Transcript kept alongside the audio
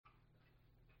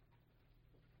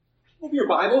Open your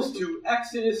Bibles to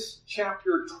Exodus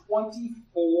chapter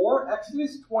 24.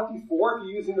 Exodus 24, if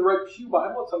you're using the Red Pew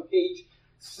Bible, it's on page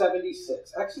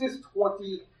 76. Exodus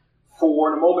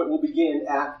 24, in a moment we'll begin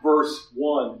at verse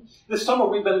 1. This summer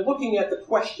we've been looking at the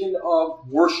question of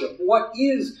worship. What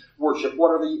is worship? What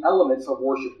are the elements of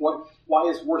worship? Why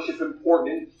is worship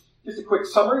important? And just a quick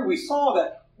summary, we saw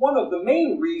that one of the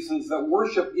main reasons that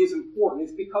worship is important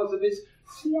is because of its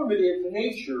formative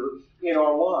nature in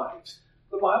our lives.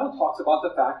 The Bible talks about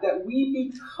the fact that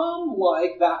we become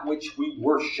like that which we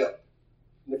worship.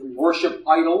 And if we worship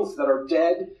idols that are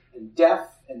dead and deaf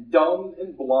and dumb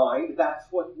and blind, that's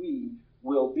what we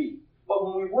will be. But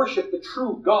when we worship the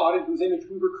true God in whose image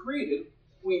we were created,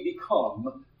 we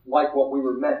become like what we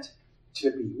were meant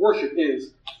to be. Worship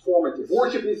is formative.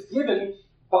 Worship is given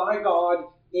by God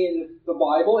in the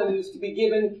Bible, and it is to be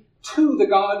given to the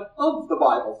God of the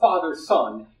Bible, Father,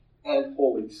 Son, and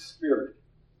Holy Spirit.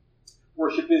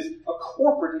 Worship is a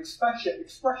corporate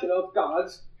expression of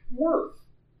God's worth.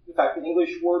 In fact, the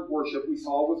English word worship we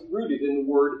saw was rooted in the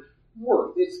word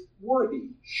worth. It's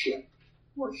worthyship.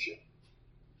 Worship.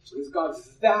 So it's God's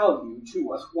value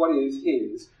to us. What is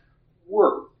His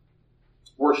worth?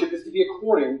 Worship is to be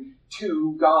according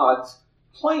to God's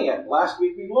plan. Last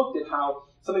week we looked at how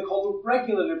something called the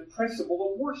regulative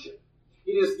principle of worship.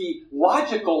 It is the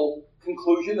logical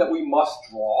conclusion that we must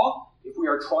draw. If we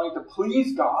are trying to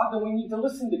please God, then we need to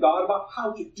listen to God about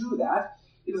how to do that.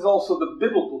 It is also the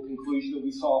biblical conclusion that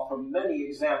we saw from many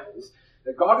examples,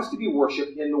 that God is to be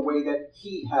worshipped in the way that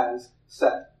He has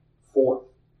set forth.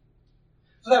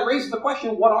 So that raises the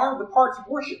question, what are the parts of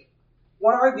worship?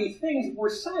 What are the things that we're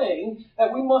saying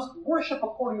that we must worship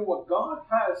according to what God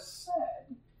has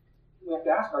said? We have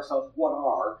to ask ourselves, what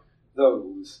are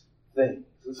those things?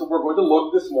 And so we're going to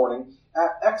look this morning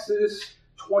at Exodus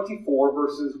 24,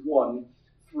 verses 1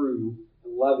 through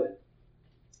 11.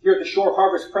 Here at the Shore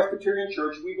Harvest Presbyterian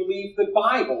Church, we believe the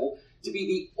Bible to be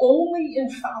the only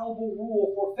infallible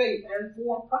rule for faith and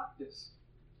for practice.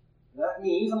 And that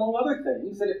means, among other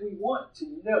things, that if we want to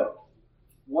know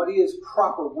what is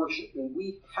proper worship, then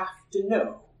we have to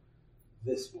know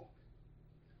this book.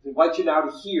 I invite you now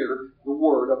to hear the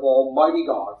word of Almighty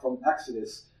God from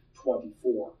Exodus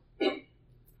 24.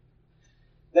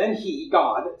 Then he,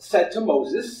 God, said to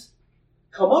Moses,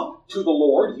 "Come up to the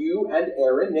Lord, you and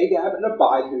Aaron, Nadab and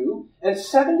Abihu, and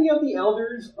 70 of the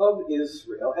elders of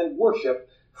Israel, and worship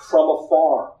from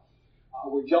afar."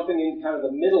 We're jumping in kind of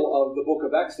the middle of the book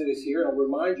of Exodus here, and I'll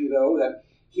remind you, though, that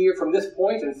here from this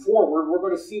point and forward, we're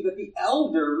going to see that the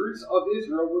elders of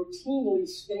Israel routinely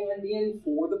stand in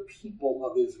for the people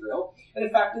of Israel. And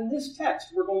in fact, in this text,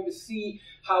 we're going to see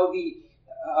how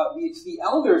it's the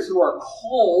elders who are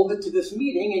called to this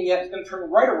meeting, and yet it's going to turn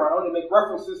right around and make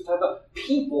references to the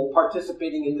people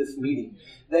participating in this meeting.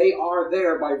 They are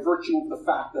there by virtue of the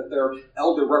fact that their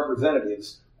elder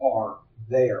representatives are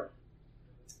there.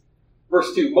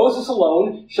 Verse 2, Moses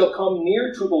alone shall come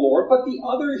near to the Lord, but the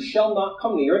others shall not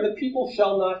come near, and the people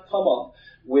shall not come up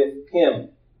with him.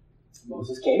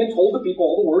 Moses came and told the people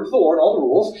all the words of the Lord, all the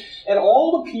rules, and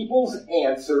all the peoples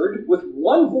answered with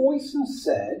one voice and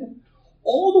said,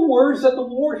 "All the words that the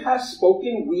Lord has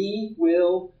spoken we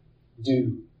will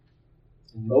do."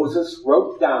 And Moses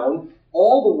wrote down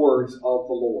all the words of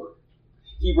the Lord.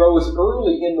 He rose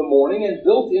early in the morning and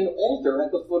built an altar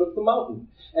at the foot of the mountain,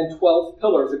 and 12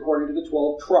 pillars according to the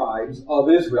 12 tribes of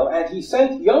Israel. And he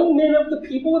sent young men of the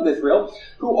people of Israel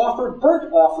who offered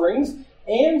burnt offerings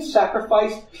and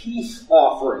sacrificed peace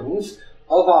offerings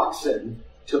of oxen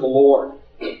to the Lord.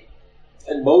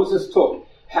 And Moses took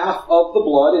half of the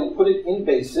blood and put it in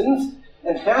basins,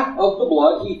 and half of the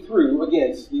blood he threw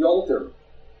against the altar.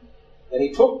 And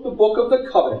he took the book of the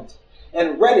covenant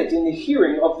and read it in the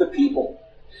hearing of the people.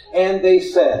 And they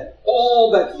said,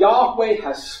 "All that Yahweh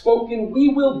has spoken we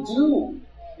will do,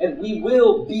 and we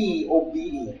will be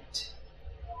obedient."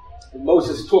 And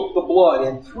Moses took the blood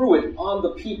and threw it on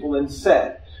the people and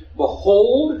said,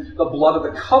 "Behold, the blood of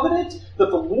the covenant that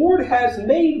the Lord has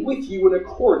made with you in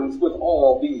accordance with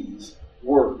all these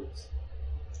words."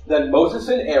 Then Moses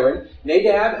and Aaron,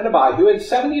 Nadab and Abihu, and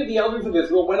 70 of the elders of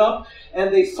Israel went up,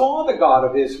 and they saw the God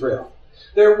of Israel.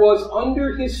 There was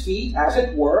under his feet, as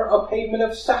it were, a pavement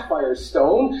of sapphire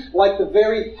stone, like the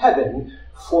very heaven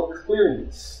for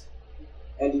clearness.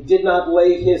 And he did not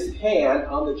lay his hand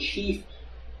on the chief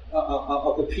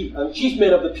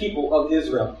men of the people of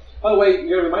Israel. By the way,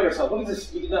 you're going to remind yourself, what is this?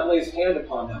 He did not lay his hand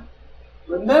upon them.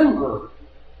 Remember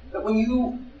that when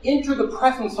you enter the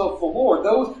presence of the Lord,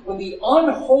 when the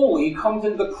unholy comes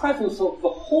into the presence of the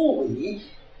holy,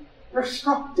 they're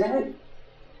struck dead.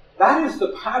 That is the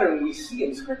pattern we see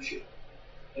in Scripture.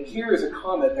 And here is a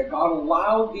comment that God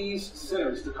allowed these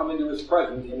sinners to come into his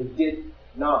presence, and he did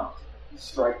not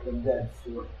strike them dead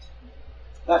for it.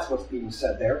 That's what's being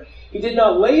said there. He did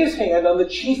not lay his hand on the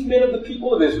chief men of the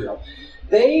people of Israel.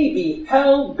 They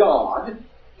beheld God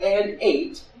and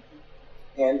ate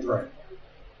and drank.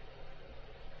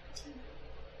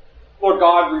 Lord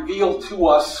God, reveal to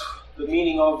us the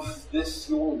meaning of this,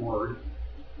 your word,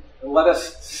 and let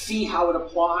us see how it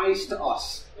applies to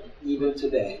us even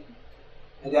today.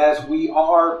 And as we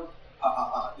are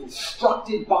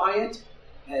instructed by it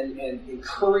and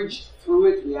encouraged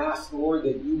through it, we ask, Lord,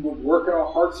 that you would work in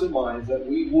our hearts and minds, that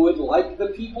we would, like the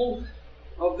people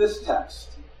of this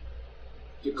text,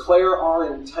 declare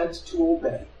our intent to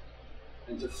obey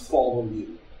and to follow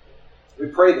you. We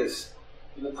pray this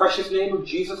in the precious name of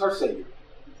Jesus our Savior.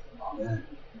 Amen.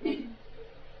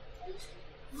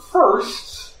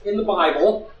 Firsts in the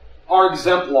Bible are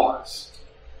exemplars.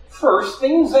 First,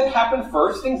 things that happen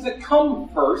first, things that come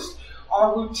first,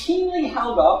 are routinely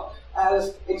held up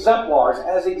as exemplars,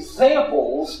 as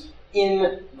examples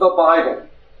in the Bible.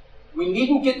 We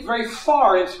needn't get very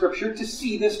far in Scripture to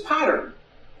see this pattern.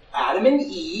 Adam and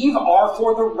Eve are,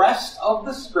 for the rest of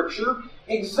the Scripture,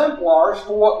 exemplars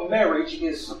for what marriage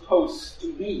is supposed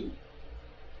to be.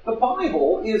 The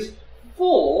Bible is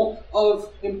full of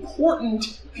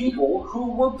important people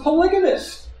who were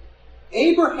polygamists.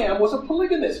 Abraham was a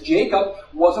polygamist. Jacob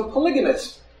was a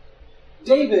polygamist.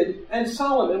 David and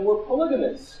Solomon were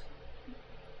polygamists.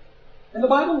 And the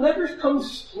Bible never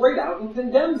comes straight out and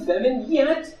condemns them, and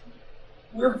yet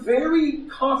we're very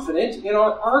confident in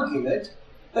our argument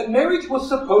that marriage was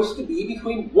supposed to be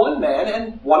between one man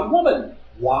and one woman.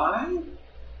 Why?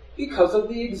 Because of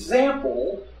the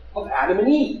example of Adam and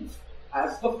Eve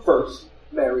as the first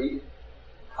married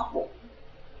couple.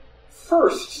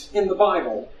 Firsts in the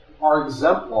Bible are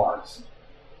exemplars.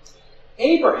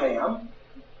 Abraham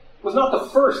was not the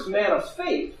first man of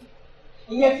faith,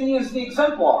 and yet he is the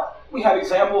exemplar. We have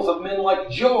examples of men like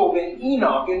Job and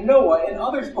Enoch and Noah and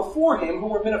others before him who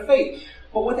were men of faith.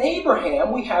 But with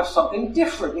Abraham, we have something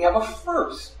different. We have a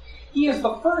first. He is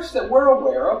the first that we're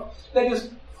aware of that is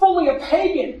fully a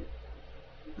pagan.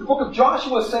 The book of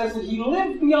Joshua says that he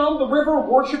lived beyond the river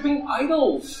worshiping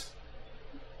idols.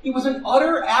 He was an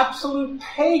utter, absolute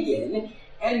pagan,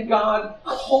 and God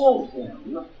called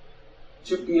him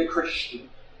to be a Christian.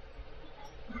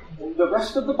 And the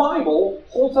rest of the Bible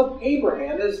holds up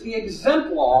Abraham as the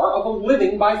exemplar of a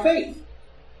living by faith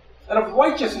and of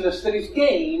righteousness that is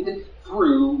gained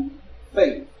through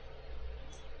faith.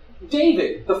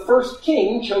 David, the first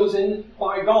king chosen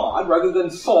by God, rather than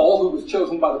Saul, who was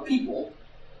chosen by the people,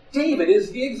 David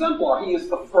is the exemplar. He is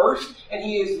the first, and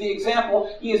he is the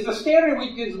example. He is the standard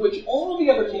in which all the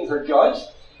other kings are judged,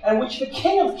 and which the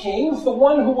King of Kings, the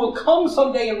one who will come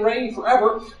someday and reign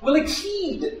forever, will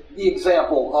exceed the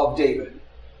example of David.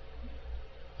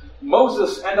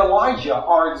 Moses and Elijah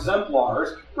are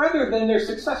exemplars rather than their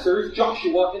successors,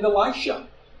 Joshua and Elisha.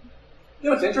 You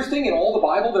know, it's interesting, in all the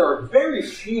Bible, there are very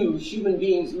few human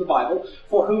beings in the Bible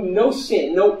for whom no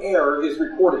sin, no error is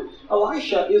recorded.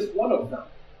 Elisha is one of them.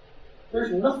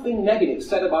 There's nothing negative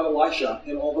said about Elisha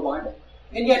in all the Bible.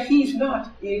 And yet he's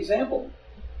not the example.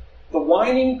 The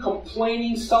whining,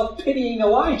 complaining, self-pitying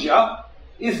Elijah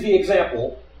is the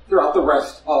example throughout the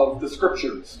rest of the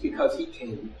Scriptures because he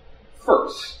came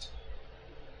first.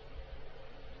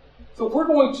 So if we're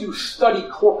going to study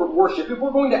corporate worship, if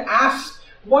we're going to ask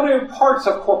what are parts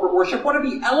of corporate worship, what are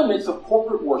the elements of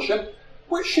corporate worship,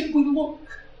 where should we look?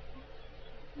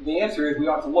 And the answer is we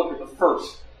ought to look at the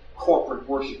first corporate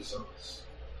worship service.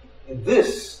 And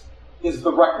this is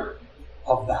the record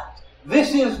of that.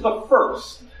 This is the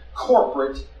first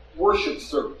corporate worship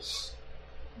service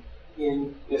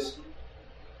in history.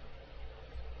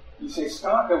 You say,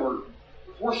 Scott, there were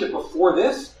worship before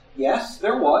this? Yes,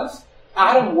 there was.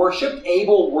 Adam worshipped,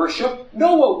 Abel worshipped,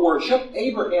 Noah worshipped,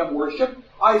 Abraham worshipped,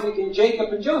 Isaac and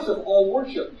Jacob and Joseph all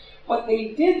worshipped. But they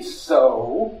did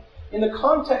so in the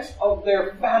context of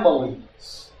their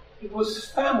families. It was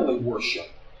family worship,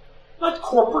 not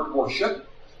corporate worship,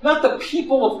 not the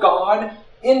people of God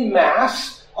en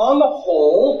masse, on the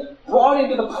whole, brought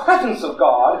into the presence of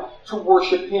God to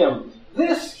worship Him.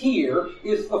 This here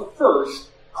is the first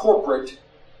corporate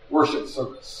worship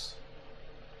service.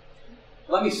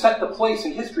 Let me set the place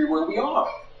in history where we are.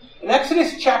 In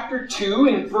Exodus chapter 2,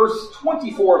 in verse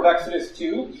 24 of Exodus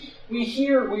 2, we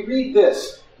read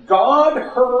this: God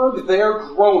heard their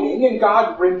groaning, and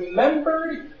God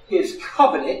remembered His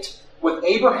covenant with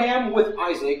Abraham, with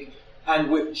Isaac,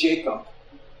 and with Jacob.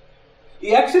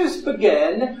 The Exodus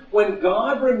began when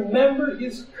God remembered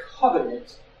His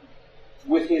covenant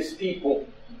with His people.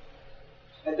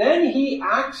 And then he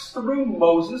acts through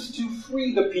Moses to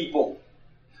free the people.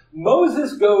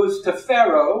 Moses goes to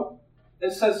Pharaoh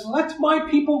and says, "Let my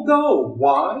people go."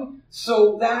 Why?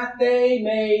 "So that they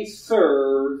may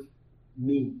serve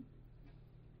me."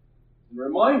 A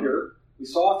reminder, we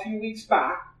saw a few weeks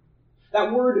back,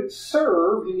 that word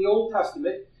serve in the Old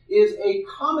Testament is a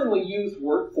commonly used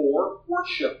word for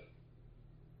worship.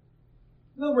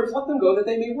 In other words, let them go that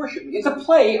they may worship me. It's a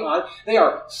play on, they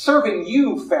are serving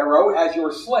you, Pharaoh, as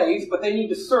your slaves, but they need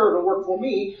to serve and work for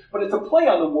me. But it's a play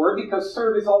on the word because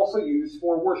serve is also used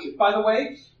for worship. By the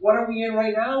way, what are we in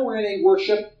right now? We're in a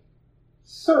worship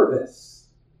service.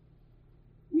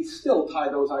 We still tie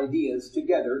those ideas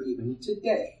together even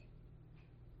today.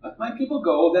 Let my people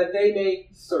go that they may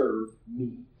serve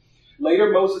me.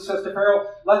 Later, Moses says to Pharaoh,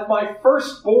 "Let my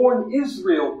firstborn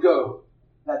Israel go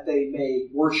that they may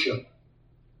worship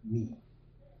me."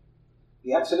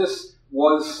 The Exodus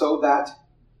was so that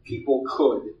people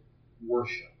could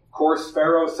worship. Of course,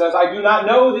 Pharaoh says, "I do not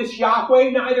know this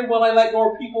Yahweh, neither will I let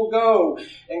your people go."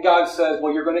 And God says,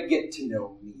 "Well, you're going to get to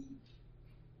know me."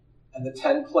 And the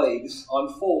 10 plagues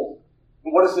unfold.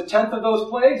 And what is the 10th of those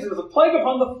plagues? It is a plague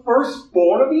upon the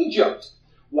firstborn of Egypt.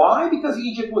 Why? Because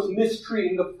Egypt was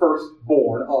mistreating the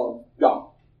firstborn of God.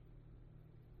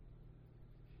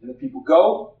 And the people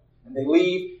go, and they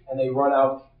leave, and they run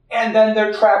out, and then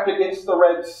they're trapped against the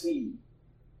Red Sea.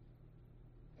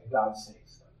 And God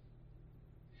saves them.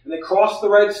 And they cross the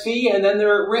Red Sea, and then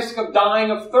they're at risk of dying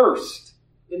of thirst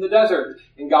in the desert.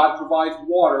 And God provides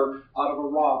water out of a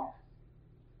rock.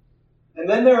 And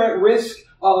then they're at risk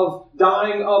of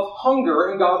dying of hunger,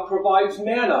 and God provides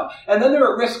manna. And then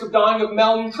they're at risk of dying of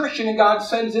malnutrition, and God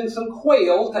sends in some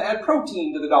quail to add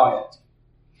protein to the diet.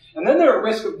 And then they're at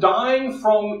risk of dying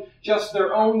from just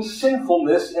their own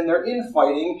sinfulness and their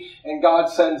infighting, and God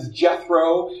sends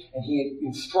Jethro, and he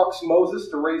instructs Moses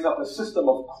to raise up a system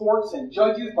of courts and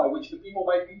judges by which the people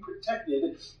might be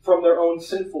protected from their own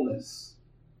sinfulness.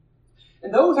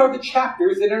 And those are the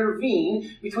chapters that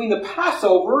intervene between the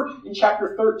Passover in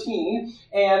chapter 13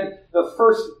 and the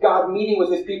first God meeting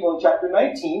with his people in chapter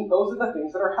 19. Those are the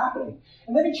things that are happening.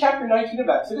 And then in chapter 19 of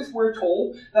Exodus, we're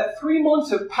told that 3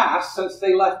 months have passed since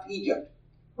they left Egypt.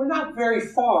 We're not very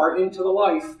far into the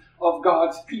life of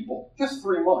God's people. Just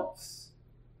 3 months.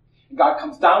 And God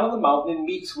comes down on the mountain and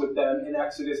meets with them in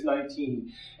Exodus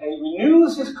 19. And he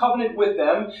renews his covenant with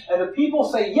them. And the people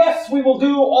say, "Yes, we will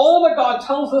do all that God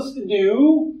tells us to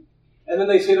do." And then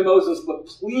they say to Moses, "But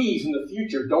please, in the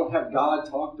future, don't have God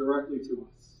talk directly to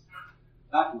us."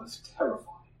 That was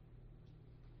terrifying.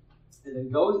 And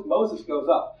then Moses goes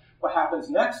up. What happens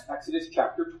next? Exodus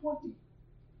chapter 20.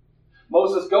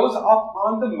 Moses goes up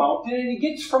on the mountain and he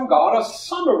gets from God a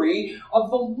summary of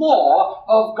the law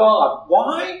of God.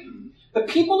 Why? The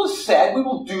people have said, "We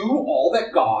will do all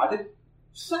that God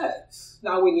says."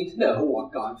 Now we need to know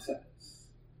what God says.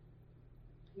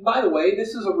 And by the way,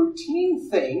 this is a routine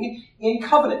thing in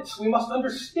covenants. We must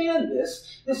understand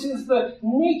this. This is the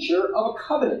nature of a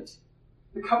covenant.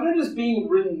 The covenant is being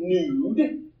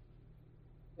renewed,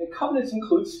 and covenants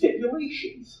include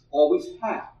stipulations. Always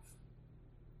have.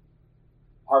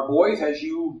 Our boys, as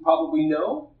you probably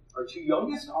know, our 2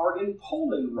 youngest, are in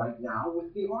Poland right now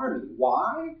with the army.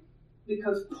 Why?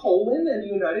 Because Poland and the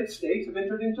United States have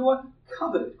entered into a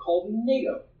covenant called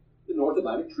NATO, the North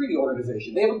Atlantic Treaty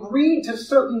Organization. They have agreed to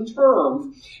certain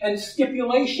terms and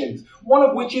stipulations, one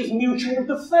of which is mutual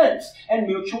defense and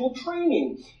mutual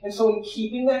training. And so in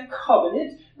keeping that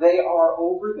covenant, they are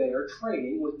over there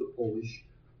training with the Polish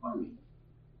army.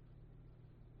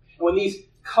 When these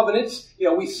covenants,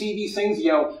 we see these things,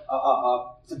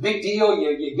 it's a big deal.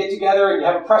 You get together and you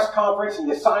have a press conference and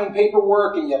you sign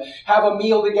paperwork and you have a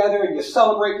meal together and you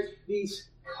celebrate. These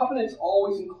covenants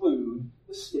always include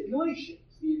the stipulations,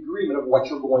 the agreement of what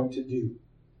you're going to do.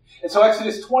 And so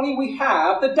Exodus 20, we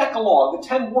have the Decalogue, the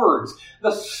 10 words,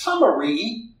 the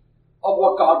summary of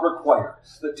what God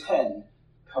requires, the 10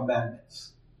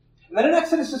 commandments. And then in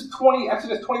Exodus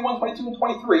 21, 22, and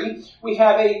 23, we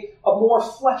have a more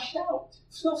fleshed out,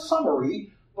 still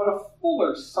summary, but a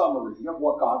fuller summary of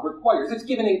what God requires. It's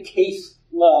given in case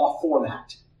law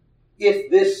format.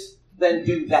 If this, then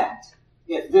do that.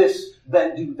 If this,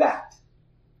 then do that.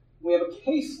 We have a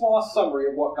case law summary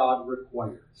of what God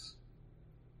requires.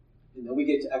 And then we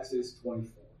get to Exodus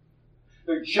 24.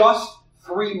 They're just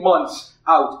 3 months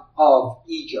out of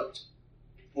Egypt.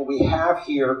 And we have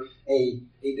here a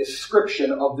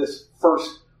description of this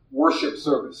first worship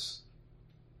service.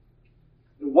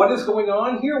 And what is going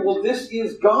on here? Well, this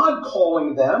is God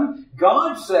calling them.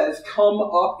 God says, "Come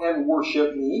up and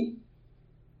worship me."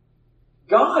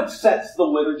 God sets the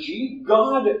liturgy.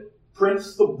 God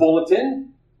prints the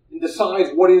bulletin. and decides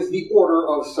what is the order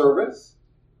of service.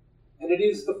 And it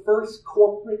is the first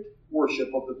corporate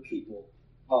worship of the people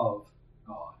of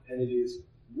God. And it is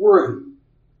worthy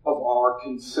of our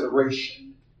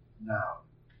consideration now.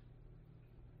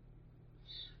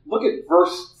 Look at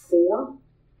verse 4.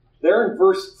 There in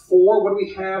verse 4, what do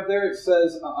we have there? It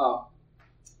says,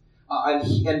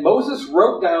 and Moses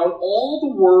wrote down all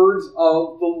the words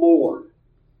of the Lord.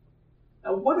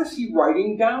 Now, what is he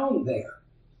writing down there?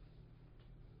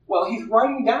 Well, he's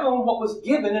writing down what was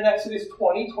given in Exodus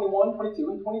 20, 21, 22,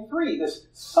 and 23. This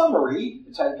summary,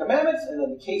 the Ten Commandments, and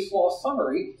then the case law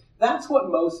summary, that's what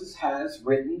Moses has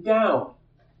written down.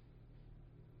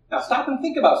 Now, stop and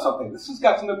think about something. This has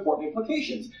got some important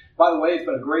implications. By the way, it's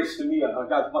been a grace to me.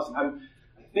 God's blessing. I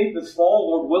think this fall,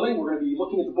 Lord willing, we're going to be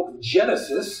looking at the book of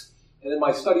Genesis. And in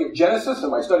my study of Genesis and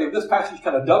my study of this passage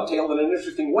kind of dovetailed in an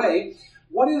interesting way.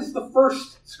 What is the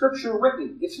first scripture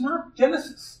written? It's not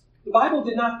Genesis. The Bible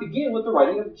did not begin with the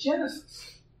writing of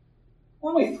Genesis.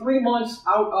 We're only 3 months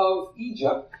out of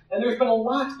Egypt, and there's been a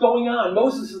lot going on.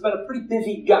 Moses has been a pretty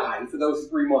busy guy for those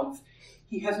 3 months.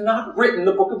 He has not written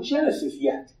the book of Genesis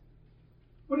yet.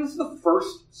 What is the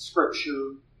first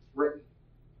scripture written?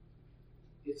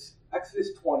 It's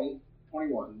Exodus 20,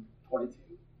 21, 22,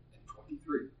 and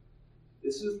 23.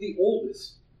 This is the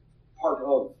oldest part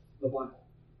of the Bible.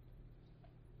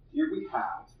 Here we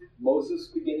have Moses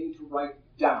beginning to write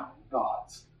down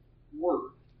God's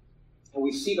word. And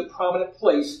we see the prominent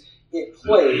place it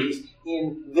plays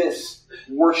in this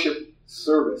worship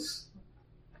service.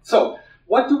 So,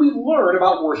 what do we learn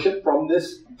about worship from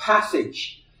this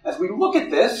passage? As we look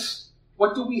at this,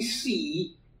 what do we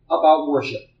see about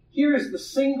worship? Here is the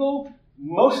single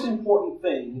most important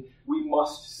thing we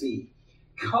must see.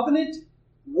 Corporate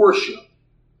worship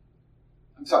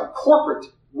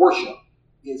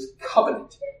is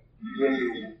covenant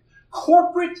renewal.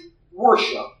 Corporate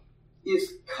worship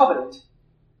is covenant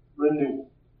renewal.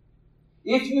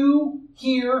 If you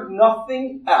hear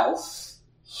nothing else,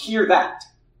 hear that.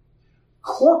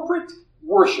 Corporate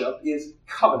worship is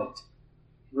covenant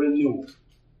renewal.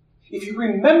 If you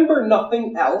remember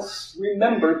nothing else,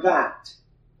 remember that.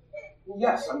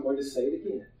 Yes, I'm going to say it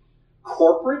again.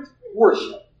 Corporate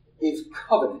worship is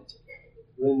covenant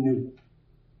renewal.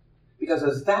 Because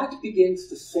as that begins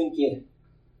to sink in,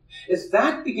 as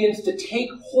that begins to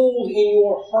take hold in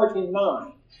your heart and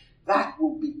mind, that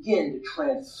will begin to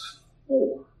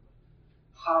transform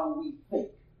how we think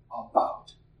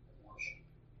about worship.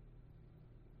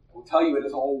 I will tell you, it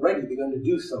has already begun to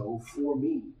do so for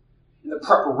me. In the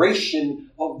preparation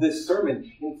of this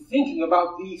sermon, in thinking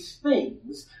about these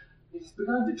things, it has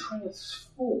begun to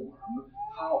transform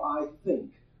how I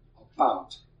think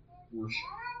about worship.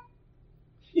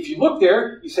 If you look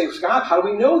there, you say, Scott, how do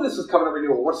we know this is covenant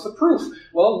renewal? What's the proof?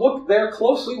 Well, look there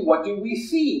closely. What do we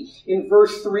see? In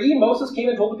verse 3, Moses came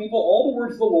and told the people all the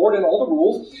words of the Lord and all the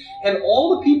rules. And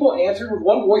all the people answered with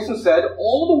one voice and said,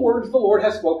 all the words the Lord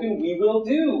has spoken, we will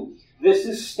do. This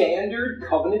is standard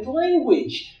covenant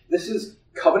language. This is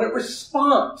covenant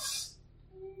response.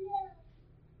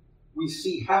 We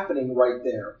see happening right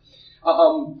there.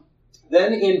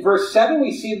 Then in verse 7,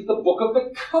 we see that the book of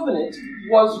the covenant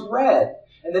was read.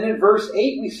 And then in verse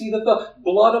 8, we see that the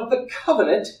blood of the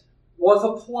covenant was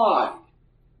applied.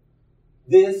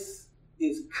 This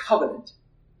is covenant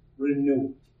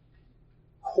renewal.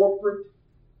 Corporate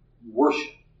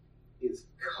worship is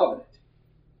covenant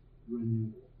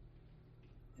renewal.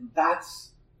 And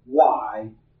that's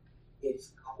why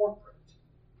it's corporate.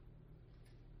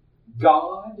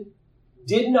 God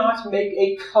did not make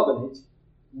a covenant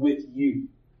with you.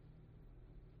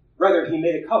 Rather, he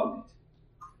made a covenant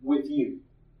with you.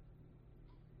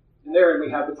 And therein we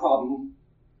have the problem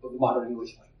of the modern English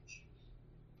language.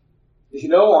 As you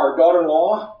know, our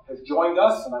daughter-in-law has joined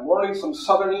us, and I'm learning some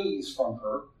Southernese from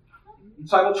her.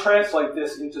 So I will translate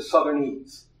this into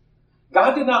Southernese.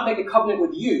 God did not make a covenant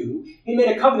with you. He made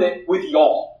a covenant with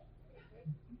y'all.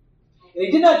 And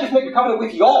he did not just make a covenant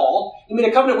with y'all. He made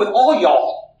a covenant with all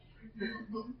y'all.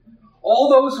 All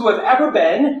those who have ever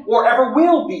been or ever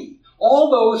will be.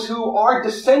 All those who are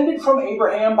descended from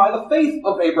Abraham by the faith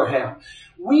of Abraham.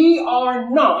 We are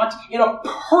not in a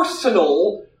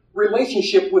personal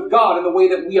relationship with God in the way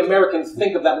that we Americans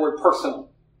think of that word personal.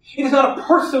 It is not a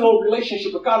personal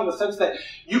relationship with God in the sense that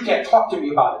you can't talk to me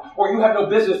about it, or you have no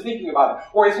business thinking about it,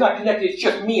 or it's not connected, it's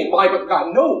just me and my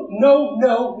God. No.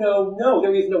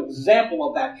 There is no example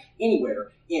of that anywhere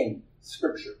in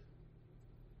Scripture.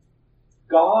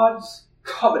 God's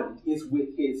covenant is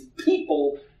with his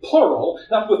people, plural,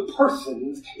 not with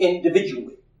persons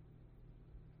individually.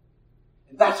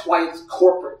 And that's why it's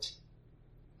corporate.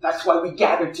 That's why we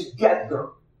gather together.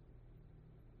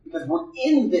 because we're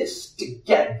in this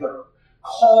together,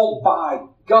 called by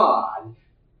God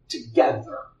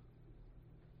together.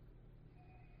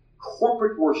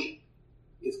 Corporate worship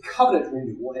is covenant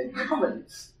renewal, and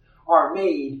covenants are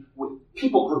made with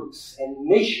people groups and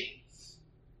nations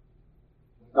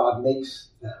when God makes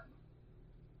them.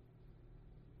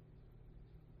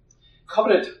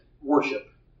 Covenant worship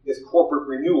is corporate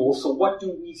renewal, so what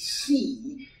do we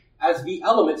see as the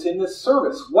elements in this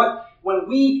service? When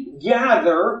we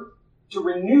gather to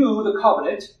renew the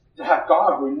covenant, to have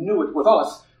God renew it with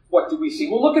us, what do we see?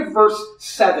 Well, look at verse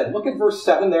 7. Look at verse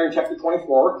 7 there in chapter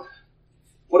 24.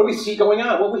 What do we see going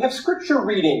on? Well, we have scripture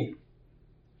reading.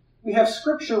 We have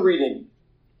scripture reading.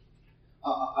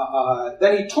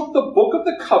 Then he took the book of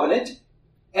the covenant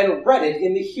and read it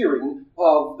in the hearing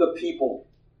of the people.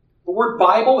 The word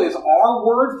Bible is our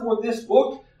word for this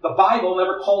book. The Bible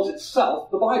never calls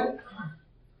itself the Bible.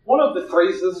 One of the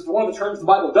phrases, one of the terms the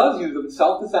Bible does use of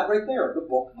itself is that right there, the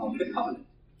book of the covenant.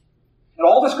 And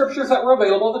all the scriptures that were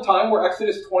available at the time were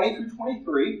Exodus 20 through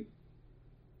 23.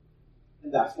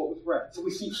 And that's what was read. So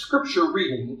we see scripture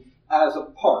reading as a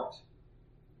part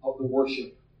of the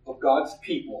worship of God's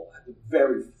people at the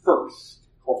very first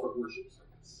corporate worship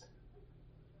service.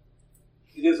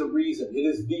 It is a reason, it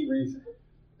is the reason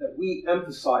that we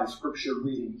emphasize scripture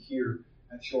reading here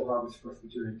at Shore Harvest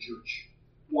Presbyterian Church.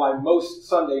 Why most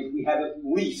Sundays we have at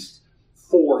least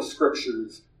 4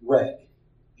 scriptures read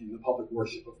in the public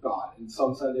worship of God. And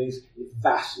some Sundays it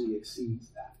vastly exceeds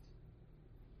that.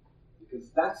 Because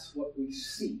that's what we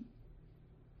see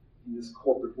in this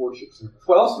corporate worship service.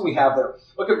 What else do we have there?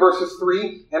 Look at verses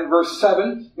 3 and verse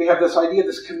 7. We have this idea,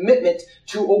 this commitment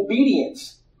to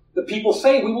obedience. The people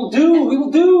say, we will do, we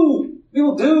will do, we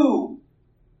will do.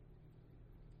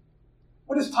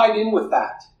 What is tied in with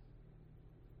that?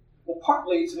 Well,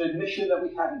 partly it's an admission that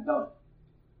we haven't done.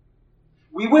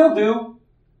 We will do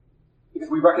because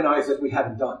we recognize that we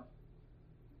haven't done.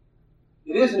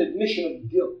 It is an admission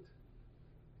of guilt.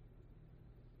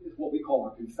 It is what we call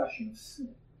our confession of sin.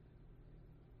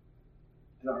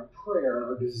 And our prayer and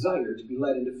our desire to be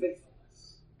led into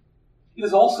faithfulness. It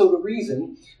is also the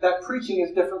reason that preaching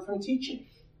is different from teaching.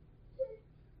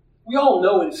 We all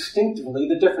know instinctively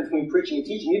the difference between preaching and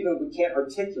teaching, even if we can't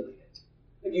articulate it.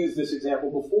 I've used this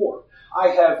example before. I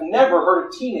have never heard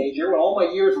a teenager, in all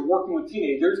my years of working with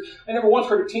teenagers, I never once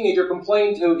heard a teenager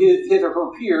complain to his or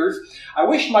her peers, I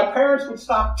wish my parents would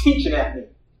stop teaching at me.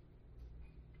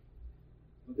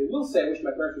 But they will say, I wish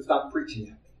my parents would stop preaching at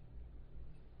me.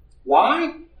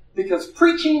 Why? Because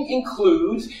preaching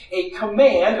includes a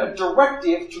command, a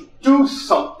directive to do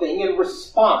something in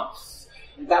response.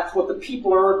 And that's what the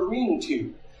people are agreeing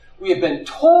to. We have been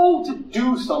told to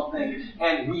do something,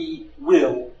 and we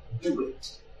will do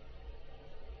it.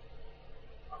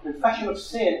 Our confession of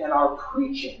sin and our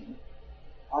preaching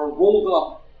are rolled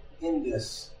up in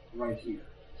this right here.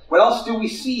 What else do we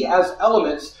see as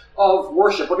elements of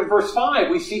worship? Look at verse 5.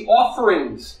 We see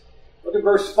offerings. Look at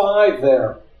verse 5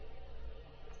 there.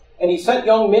 And he sent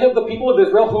young men of the people of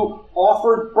Israel who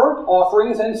offered burnt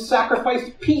offerings and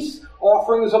sacrificed peace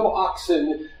offerings of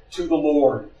oxen to the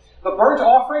Lord. The burnt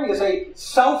offering is a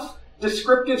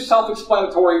self-descriptive,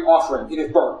 self-explanatory offering. It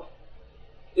is burned.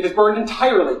 It is burned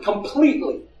entirely,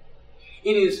 completely.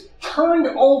 It is turned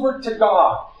over to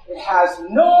God. It has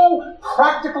no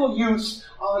practical use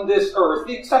on this earth,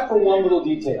 except for one little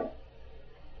detail.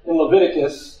 In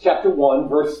Leviticus chapter 1,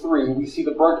 verse 3, we see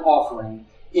the burnt offering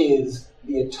is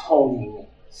the atoning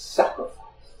sacrifice.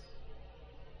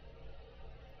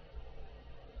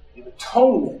 If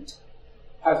atonement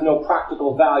has no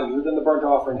practical value, then the burnt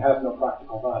offering has no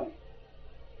practical value.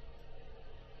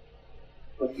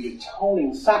 But the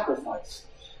atoning sacrifice,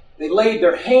 they laid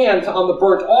their hands on the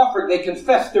burnt offering, they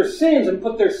confessed their sins and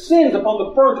put their sins upon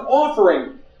the burnt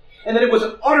offering, and then it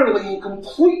was utterly and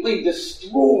completely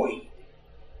destroyed.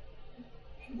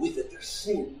 And with it, their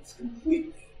sins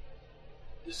completely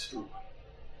destroyed.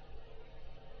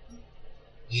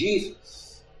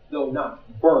 Jesus, though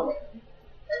not burnt,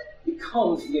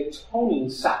 becomes the atoning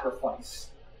sacrifice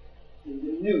in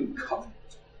the new covenant.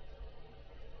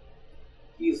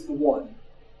 He is the one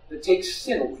that takes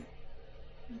sin away,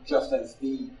 just as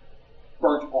the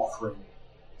burnt offering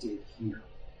did here.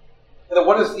 And then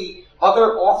what is the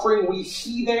other offering we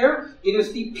see there? It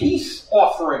is the peace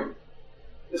offering.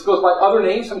 This goes by other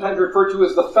names, sometimes referred to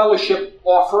as the fellowship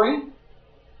offering.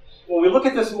 When we look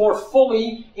at this more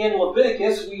fully in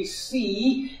Leviticus, we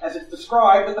see, as it's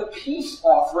described, that the peace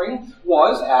offering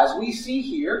was, as we see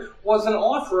here, was an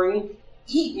offering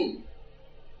eaten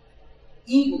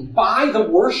by the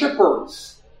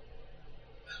worshipers,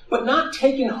 but not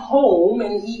taken home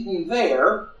and eaten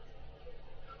there,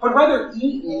 but rather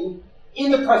eaten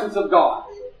in the presence of God.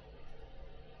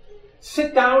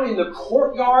 Sit down in the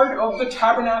courtyard of the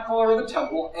tabernacle or the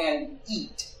temple and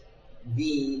eat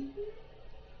the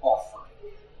offering.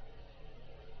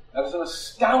 That was an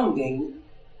astounding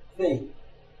thing.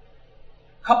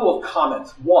 A couple of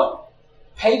comments. One,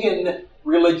 pagan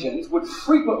religions would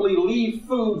frequently leave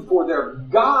food for their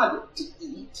God to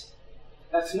eat.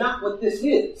 That's not what this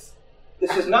is.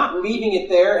 This is not leaving it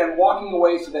there and walking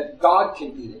away so that God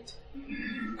can eat it.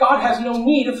 God has no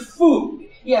need of food.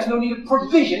 He has no need of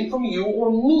provision from you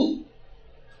or me.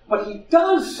 But he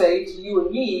does say to you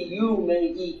and me, you may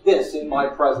eat this in my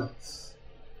presence.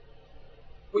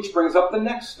 Which brings up the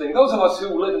next thing. Those of us who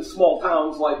live in small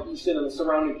towns like Easton and the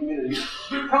surrounding communities,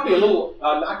 probably a little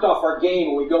knocked off our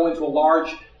game when we go into a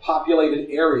large populated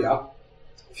area.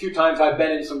 A few times I've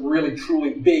been in some really,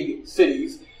 truly big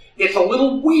cities. It's a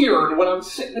little weird when I'm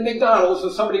sitting at McDonald's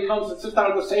and somebody comes and sits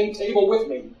down at the same table with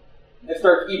me and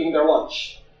starts eating their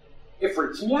lunch. It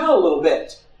freaks me out a little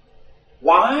bit.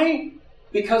 Why?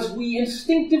 Because we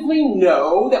instinctively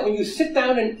know that when you sit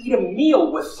down and eat a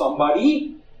meal with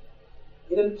somebody,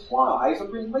 it implies a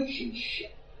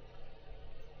relationship.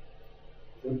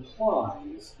 It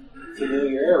implies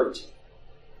familiarity,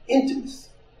 intimacy,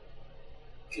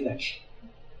 connection.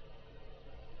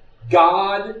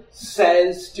 God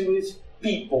says to his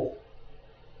people,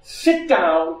 sit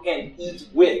down and eat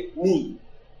with me.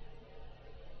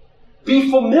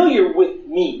 Be familiar with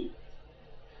me.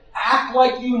 Act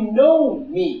like you know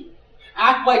me.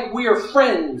 Act like we're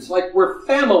friends, like we're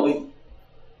family,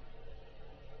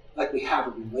 like we have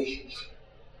a relationship.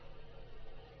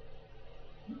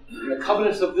 And the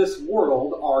covenants of this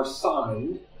world are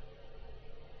signed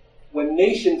when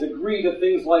nations agree to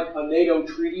things like a NATO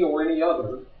treaty or any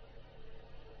other.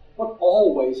 What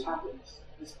always happens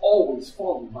is always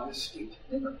followed by a state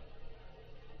dinner.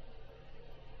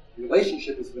 The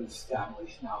relationship has been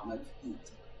established. Now let's eat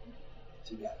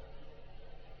together.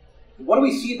 And what do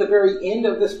we see at the very end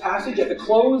of this passage? At the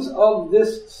close of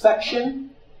this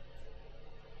section,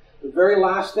 the very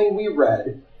last thing we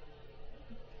read,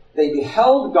 they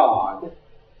beheld God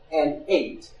and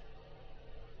ate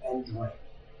and drank.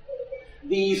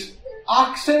 These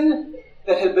oxen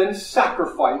that had been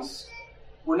sacrificed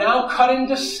were now cut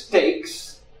into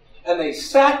steaks, and they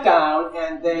sat down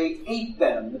and they ate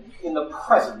them in the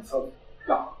presence of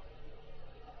God.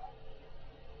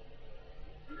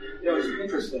 It was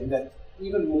interesting that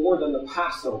even more than the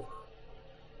Passover,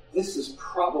 this is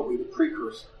probably the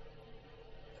precursor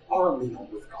to our meal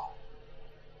with God.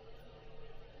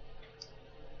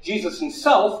 Jesus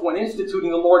himself, when instituting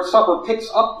the Lord's Supper, picks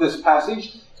up this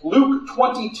passage. Luke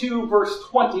 22, verse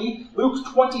 20. Luke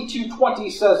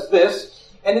 22:20 says this,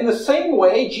 and in the same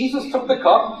way, Jesus took the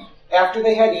cup after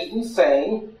they had eaten,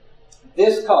 saying,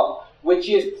 this cup, which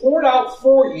is poured out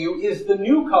for you, is the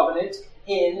new covenant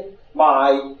in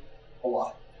my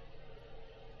blood.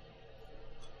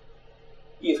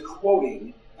 He is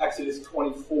quoting Exodus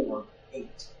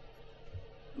 24:8,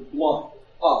 the blood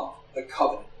of the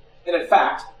covenant. And in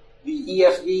fact, the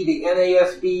ESV, the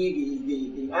NASB,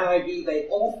 the NIV, they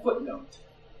all footnote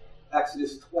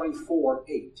Exodus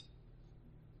 24:8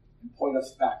 and point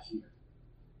us back here.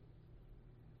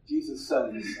 Jesus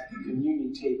says at the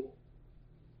communion table,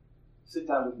 sit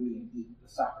down with me and eat the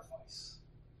sacrifice.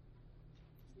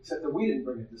 Except that we didn't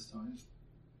bring it this time.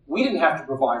 We didn't have to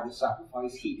provide the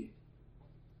sacrifice, he did.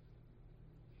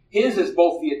 His is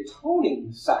both the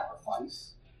atoning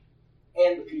sacrifice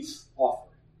and the peace offering.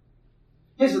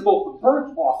 His is both the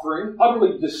burnt offering,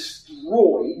 utterly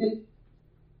destroyed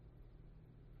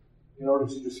in order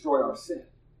to destroy our sin,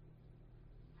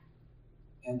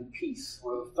 and the peace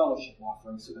or the fellowship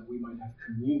offering so that we might have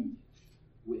communion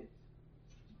with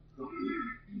God,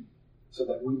 so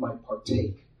that we might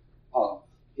partake of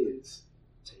his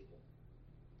table.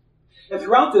 And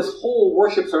throughout this whole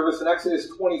worship service in Exodus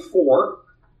 24,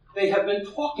 they have been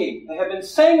talking, they have been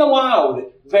saying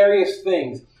aloud various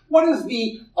things. What is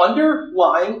the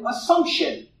underlying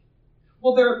assumption?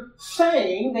 Well, they're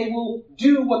saying they will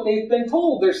do what they've been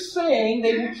told. They're saying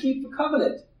they will keep the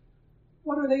covenant.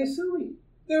 What are they assuming?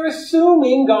 They're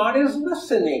assuming God is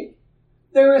listening.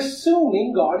 They're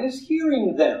assuming God is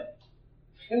hearing them.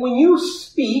 And when you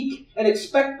speak and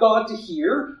expect God to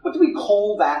hear, what do we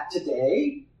call that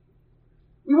today?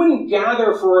 We wouldn't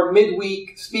gather for a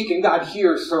midweek speak and God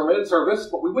hear sermon service,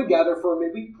 but we would gather for a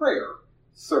midweek prayer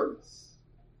service.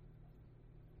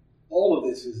 All of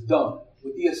this is done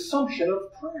with the assumption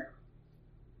of prayer.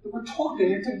 That we're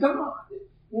talking to God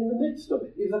in the midst of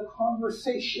it. It is a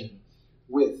conversation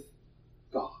with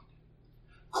God.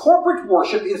 Corporate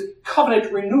worship is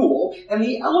covenant renewal, and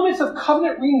the elements of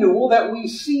covenant renewal that we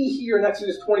see here in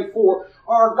Exodus 24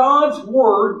 are God's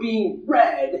word being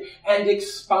read and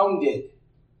expounded.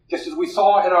 Just as we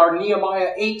saw in our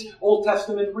Nehemiah 8 Old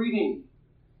Testament reading,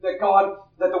 that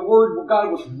the word of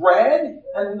God was read,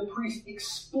 and then the priest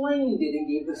explained it and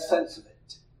gave the sense of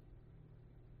it.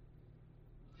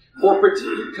 Corporate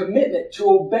commitment to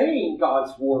obeying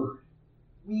God's word.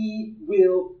 We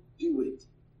will do it.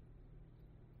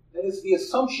 That is the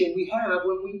assumption we have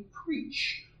when we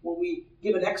preach, when we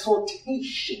give an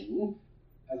exhortation,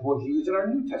 as was used in our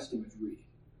New Testament reading.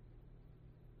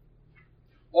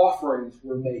 Offerings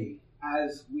were made,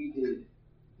 as we did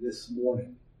this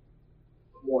morning.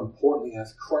 But more importantly,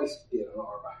 as Christ did on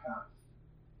our behalf.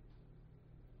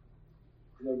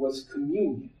 And there was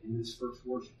communion in this first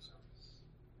worship service.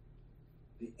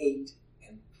 They ate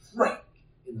and drank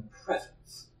in the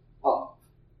presence of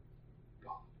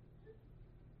God.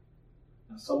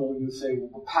 Now, some of you say,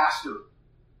 well, Pastor,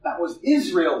 that was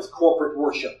Israel's corporate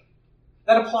worship.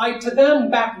 That applied to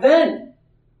them back then.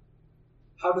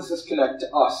 How does this connect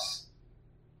to us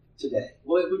today?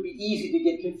 Well, it would be easy to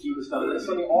get confused on this.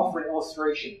 Let me offer an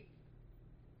illustration.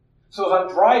 So as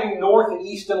I'm driving north and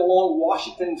east and along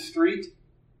Washington Street,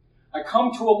 I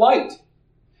come to a light.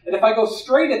 And if I go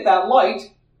straight at that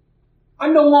light,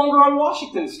 I'm no longer on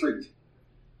Washington Street.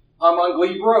 I'm on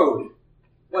Glebe Road.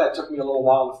 Well, that took me a little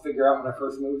while to figure out when I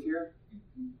first moved here.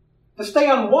 To stay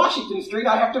on Washington Street,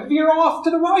 I have to veer off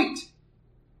to the right.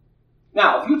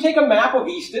 Now, if you take a map of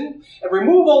Easton and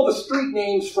remove all the street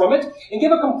names from it and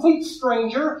give a complete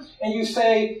stranger and you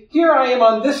say, here I am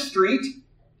on this street,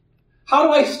 how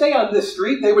do I stay on this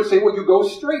street? They would say, well, you go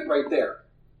straight right there.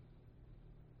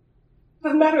 It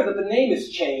doesn't matter that the name is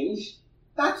changed.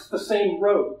 That's the same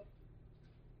road.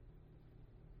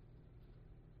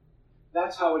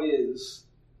 That's how it is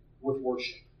with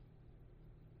worship.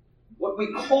 What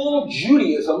we call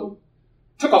Judaism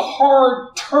took a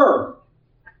hard turn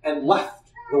and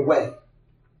left the way.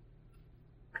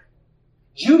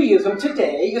 Judaism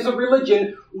today is a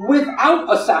religion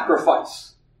without a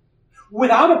sacrifice,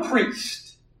 without a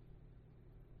priest,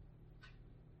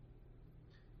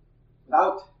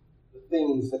 without the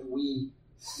things that we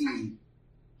see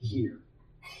here.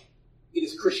 It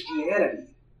is Christianity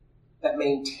that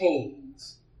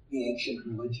maintains the ancient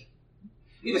religion.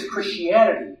 It is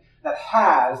Christianity that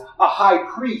has a high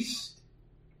priest.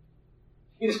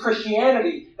 It is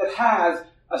Christianity that has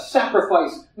a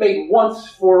sacrifice made once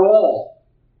for all.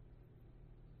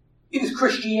 It is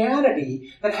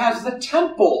Christianity that has the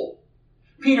temple.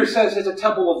 Peter says it's a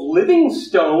temple of living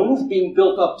stones being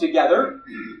built up together,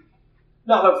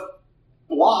 not of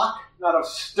block, not of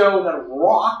stone, not of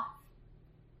rock,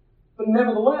 but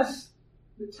nevertheless,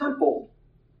 the temple,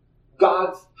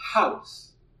 God's house.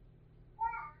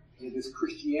 It is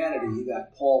Christianity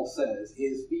that Paul says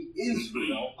is the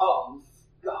Israel of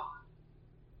God.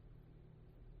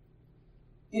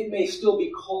 It may still be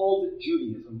called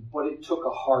Judaism, but it took a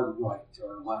hard right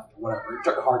or left or whatever. It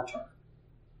took a hard turn.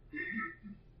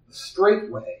 The straight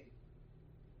way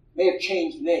may have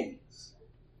changed names.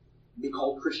 It may be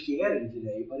called Christianity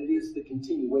today, but it is the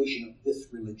continuation of this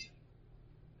religion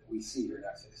that we see here in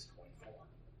Exodus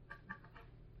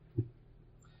 24.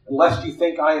 Unless you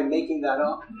think I am making that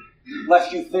up,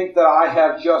 lest you think that I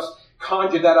have just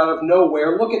conjured that out of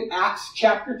nowhere, look at Acts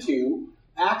chapter 2,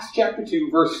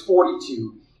 verse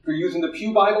 42. If you're using the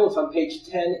Pew Bible, it's on page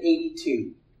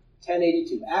 1082.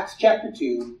 1082. Acts chapter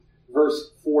 2,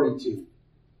 verse 42.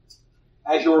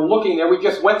 As you're looking there, we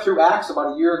just went through Acts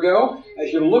about a year ago.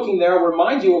 As you're looking there, I'll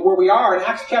remind you of where we are in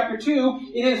Acts chapter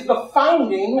 2. It is the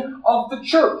founding of the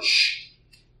church.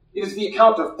 It is the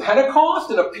account of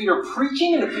Pentecost and of Peter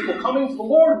preaching and of people coming to the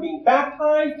Lord and being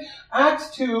baptized.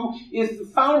 Acts 2 is the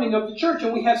founding of the church.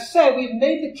 And we have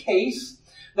made the case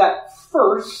that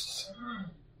firsts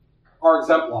are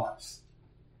exemplars.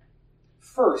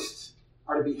 Firsts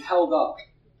are to be held up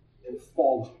and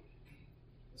followed.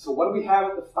 So what do we have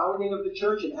at the founding of the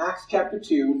church in Acts chapter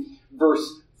 2,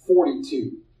 verse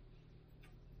 42?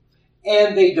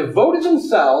 And they devoted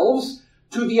themselves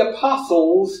to the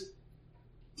apostles'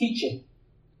 teaching.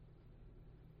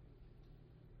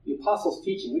 The apostles'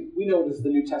 teaching, we know it as the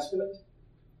New Testament.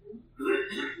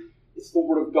 It's the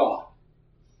Word of God,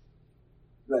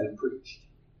 read and preached.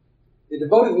 They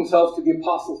devoted themselves to the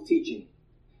apostles' teaching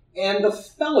and the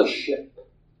fellowship,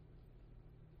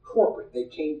 corporate. They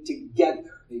came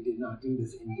together. They did not do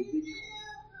this individually.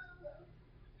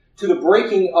 To the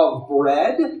breaking of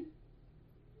bread,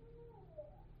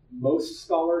 most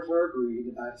scholars are agreed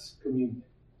that that's communion,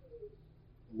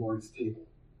 the Lord's table,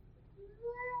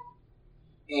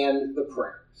 and the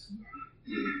prayers.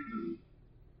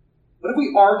 What have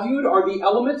we argued are the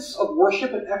elements of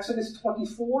worship in Exodus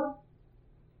 24?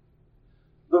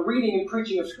 The reading and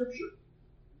preaching of Scripture.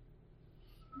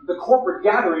 The corporate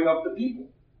gathering of the people.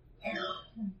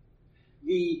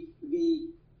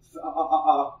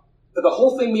 The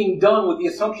whole thing being done with the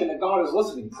assumption that God is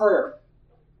listening, prayer,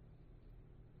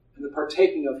 and the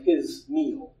partaking of His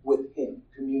meal with Him,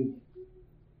 communion.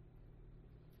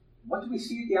 What do we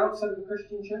see at the outset of the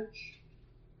Christian church?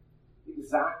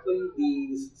 Exactly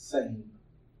these same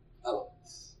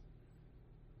elements.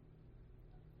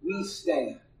 We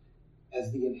stand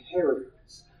as the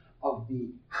inheritors of the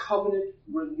covenant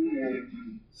renewal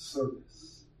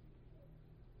service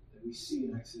that we see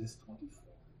in Exodus 24.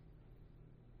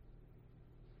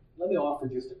 Let me offer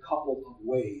just a couple of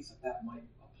ways that might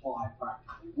apply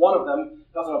practically. One of them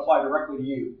doesn't apply directly to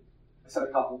you. I said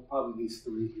a couple, probably these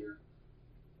three here.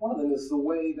 One of them is the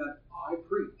way that I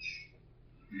preach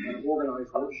and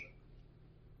organize worship.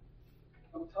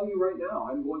 I will tell you right now,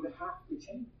 I'm going to have to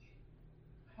change.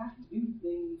 I have to do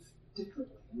things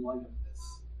differently in light of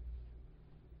this.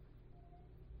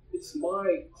 It's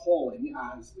my calling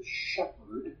as the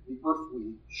shepherd, the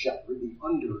earthly shepherd, the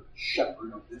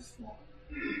under-shepherd of this flock,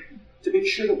 to make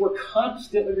sure that we're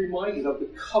constantly reminded of the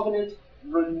covenant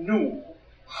renewal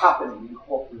happening in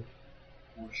corporate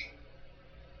worship.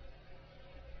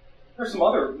 There's some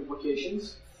other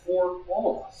implications for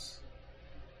all of us.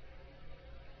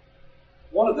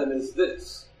 One of them is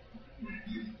this.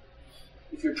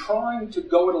 If you're trying to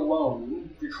go it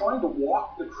alone, if you're trying to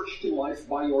walk the Christian life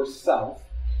by yourself,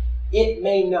 it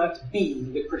may not be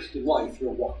the Christian life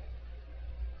you're walking.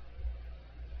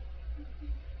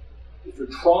 If you're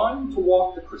trying to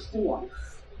walk the Christian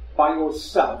life by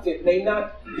yourself, it may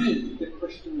not be the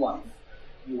Christian life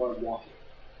you are walking.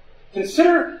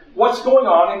 Consider what's going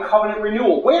on in covenant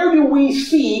renewal. Where do we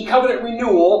see covenant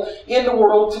renewal in the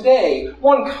world today?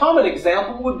 One common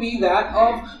example would be that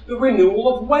of the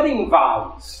renewal of wedding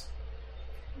vows.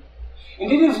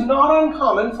 And it is not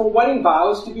uncommon for wedding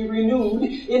vows to be renewed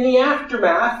in the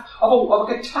aftermath of a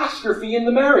catastrophe in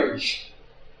the marriage.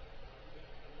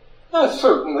 Now,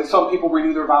 certainly some people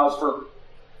renew their vows for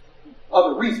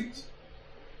other reasons.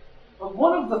 But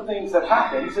one of the things that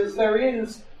happens is there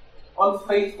is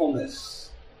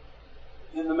unfaithfulness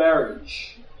in the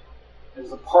marriage.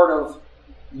 As a part of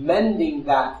mending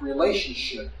that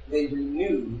relationship, they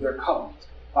renew their covenant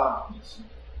vows.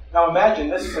 Now imagine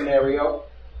this scenario.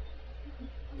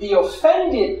 The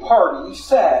offended party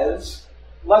says,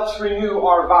 let's renew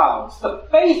our vows. The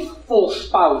faithful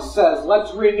spouse says,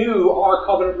 let's renew our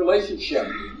covenant relationship.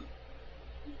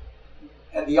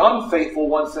 And the unfaithful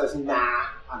one says, nah,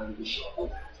 I don't need to show up for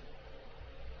that.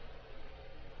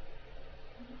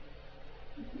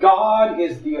 God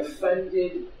is the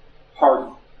offended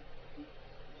party.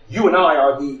 You and I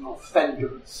are the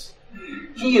offenders.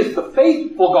 He is the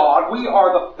faithful God. We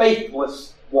are the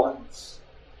faithless ones.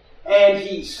 And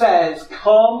He says,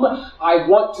 come, I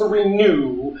want to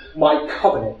renew my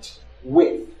covenant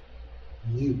with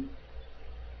you.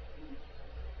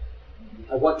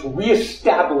 I want to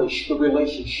reestablish the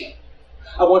relationship.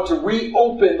 I want to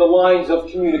reopen the lines of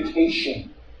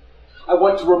communication. I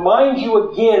want to remind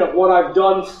you again of what I've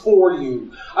done for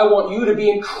you. I want you to be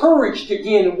encouraged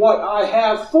again in what I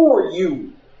have for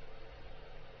you.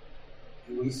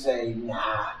 And we say,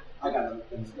 nah, I got other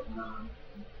things going on.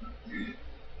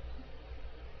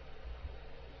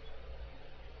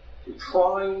 If you're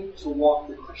trying to walk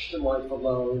the Christian life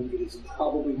alone, it is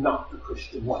probably not the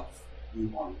Christian life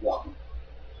you are walking.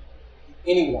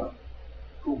 Anyone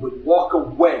who would walk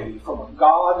away from a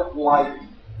God like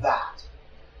that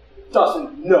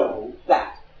doesn't know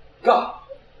that God.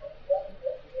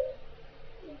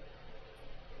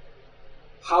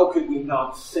 How could we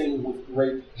not sing with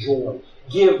great joy,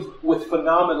 give with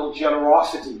phenomenal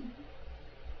generosity,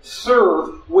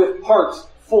 serve with hearts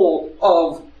full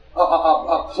of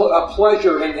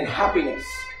pleasure and happiness?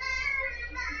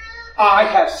 I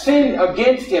have sinned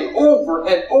against Him over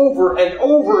and over and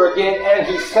over again, and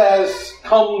He says,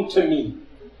 come to me.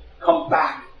 Come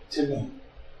back to me.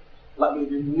 Let me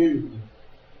renew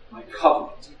my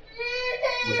covenant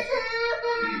with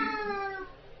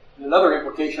you. Another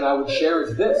implication I would share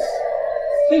is this.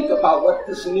 Think about what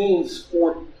this means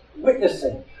for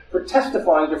witnessing, for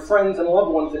testifying to friends and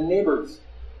loved ones and neighbors.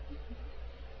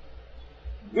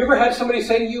 Have you ever had somebody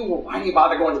say to you, well, why do you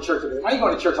bother going to church every day? Why are you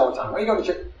going to church all the time? Why are you going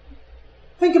to church?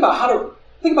 Think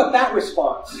about that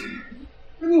response. What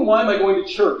do you mean, why am I going to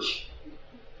church?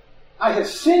 I have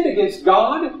sinned against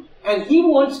God, and He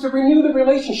wants to renew the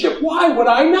relationship. Why would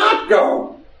I not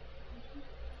go?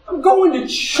 I'm going to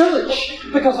church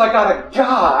because I got a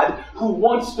God who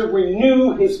wants to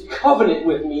renew his covenant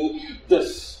with me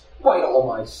despite all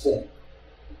my sin.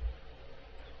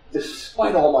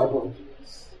 Despite all my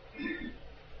brokenness.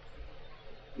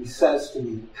 He says to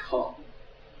me, come,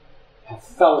 have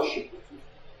fellowship with me.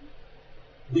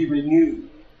 Be renewed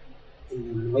in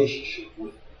your relationship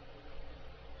with me.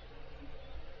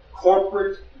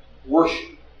 Corporate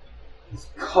worship is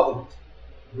covenant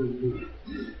renewal.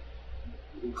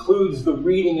 It includes the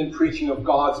reading and preaching of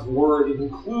God's Word. It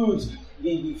includes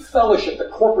the fellowship, the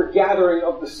corporate gathering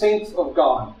of the saints of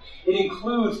God. It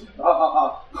includes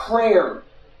prayer.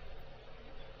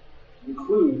 It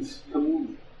includes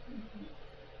communion.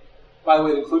 By the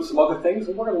way, it includes some other things,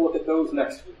 and we're going to look at those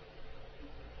next week.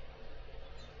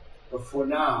 But for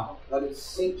now, let it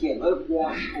sink in. Let it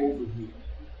wash over you.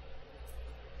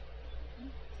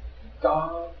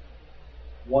 God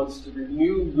wants to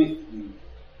renew with you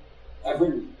every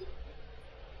week,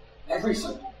 every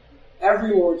Sunday,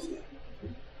 every Lord's Day.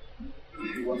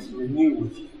 He wants to renew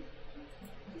with you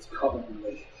his covenant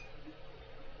relationship.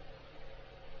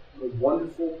 A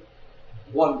wonderful,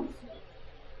 wonderful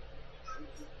truth.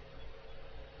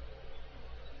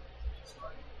 Let's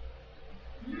pray.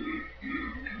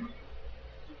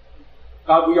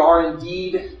 God, we are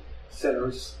indeed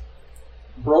sinners,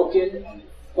 broken and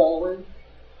fallen,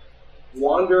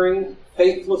 wandering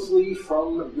faithlessly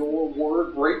from your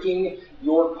word, breaking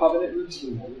your covenant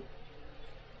routinely.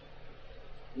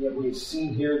 Yet we have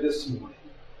seen here this morning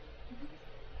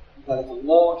that at the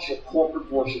launch of corporate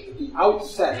worship, at the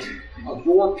outset of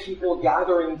your people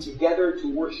gathering together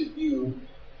to worship you,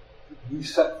 you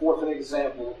set forth an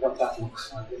example of what that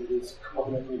looks like, and it is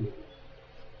covenant renewal.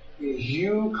 It is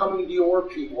you coming to your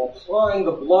people, applying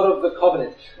the blood of the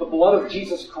covenant, the blood of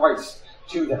Jesus Christ,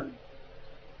 to them,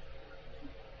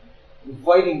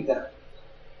 inviting them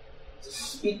to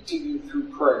speak to you through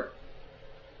prayer,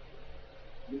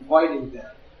 inviting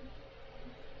them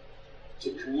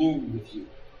to commune with you,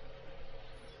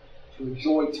 to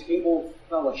enjoy table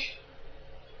fellowship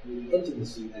and the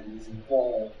intimacy that is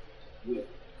involved with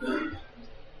you.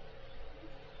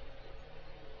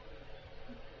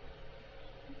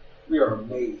 We are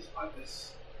amazed by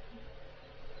this.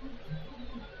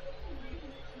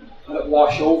 Let it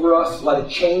wash over us. Let it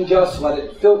change us. Let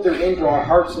it filter into our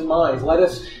hearts and minds. Let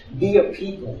us be a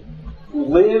people who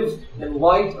live in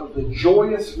light of the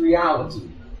joyous reality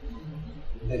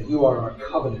that you are our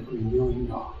covenant renewing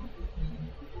God.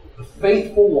 The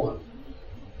faithful one,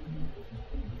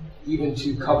 even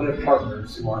to covenant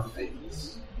partners who are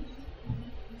faithless.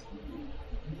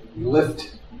 We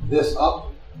lift this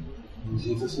up in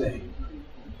Jesus' name.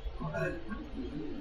 Amen.